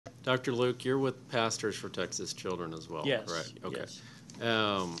Dr. Luke, you're with Pastors for Texas Children as well, Yes. correct? Okay. Yes.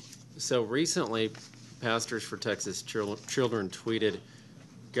 So recently, Pastors for Texas Children tweeted,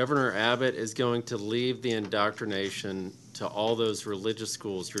 Governor Abbott is going to leave the indoctrination to all those religious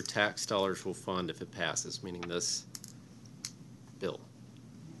schools your tax dollars will fund if it passes, meaning this bill.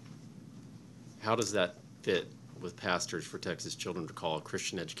 How does that fit with Pastors for Texas Children to call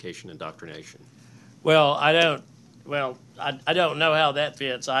Christian education indoctrination? Well, I don't. Well, I don't know how that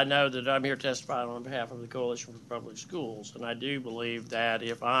fits. I know that I'm here testifying on behalf of the Coalition for Public Schools, and I do believe that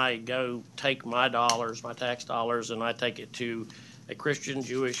if I go take my dollars, my tax dollars, and I take it to a Christian,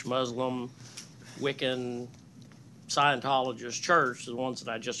 Jewish, Muslim, Wiccan, Scientologist church, the ones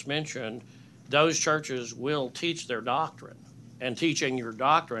that I just mentioned, those churches will teach their doctrine. And teaching your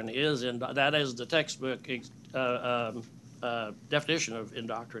doctrine that is the textbook definition of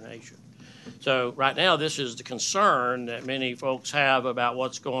indoctrination. So right now, this is the concern that many folks have about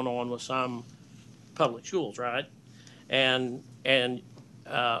what's going on with some public schools, right? And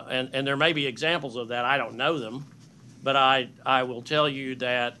there may be examples of that. I don't know them, but I will tell you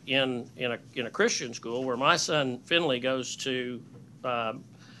that in a Christian school where my son Finley goes to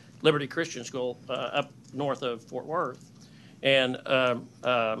Liberty Christian School up north of Fort Worth, and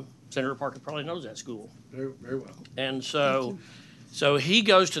Senator Parker probably knows that school Very, very well. and so he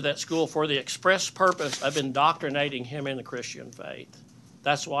goes to that school for the express purpose of indoctrinating him in the Christian faith.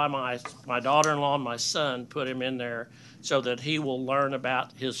 That's why my daughter-in-law and my son put him in there so that he will learn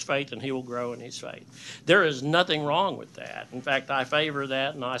about his faith and he will grow in his faith. There is nothing wrong with that. In fact, I favor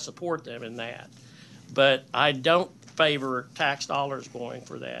that and I support them in that. But I don't favor tax dollars going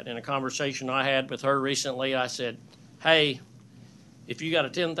for that. In a conversation I had with her recently, I said, hey, if you got a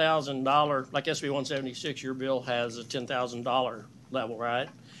 $10,000, like SB 176, your bill has a $10,000 level, right?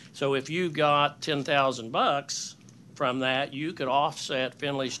 So if you got $10,000 from that, you could offset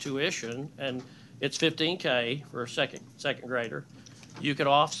Finley's tuition, and it's $15K for a second grader. You could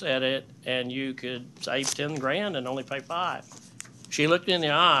offset it, and you could save $10,000 and only pay $5,000. She looked in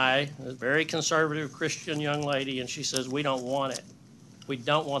the eye, a very conservative Christian young lady, and she says, "We don't want it. We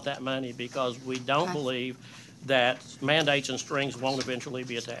don't want that money because we don't believe that mandates and strings won't eventually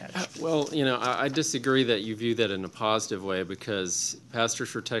be attached." Well, I disagree that you view that in a positive way because Pastors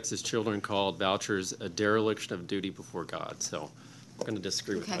for Texas Children called vouchers a dereliction of duty before God. So I'm going to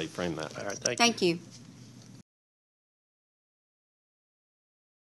disagree with how you frame that. All right, thank you. Thank you.